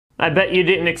I bet you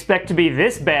didn't expect to be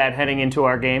this bad heading into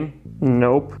our game.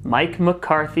 Nope. Mike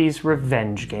McCarthy's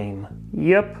revenge game.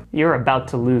 Yep, you're about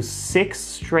to lose 6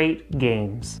 straight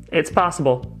games. It's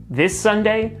possible. This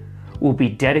Sunday will be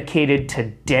dedicated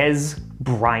to Dez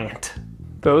Bryant.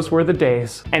 Those were the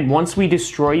days. And once we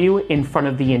destroy you in front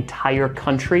of the entire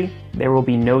country, there will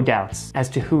be no doubts as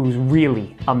to who's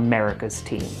really America's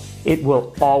team. It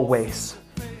will always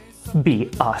be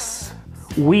us.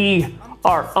 We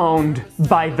are owned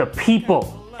by the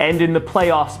people, and in the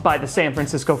playoffs by the San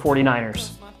Francisco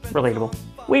 49ers. Relatable.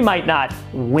 We might not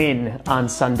win on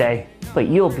Sunday, but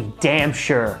you'll be damn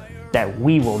sure that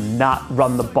we will not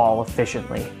run the ball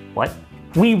efficiently. What?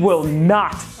 We will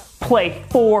not play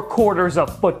 4 quarters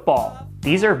of football.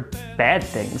 These are bad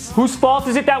things. Whose fault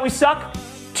is it that we suck?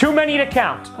 Too many to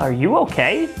count. Are you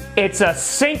okay? It's a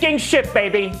sinking ship,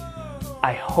 baby.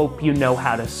 I hope you know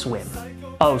how to swim.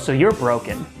 Oh, so you're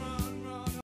broken.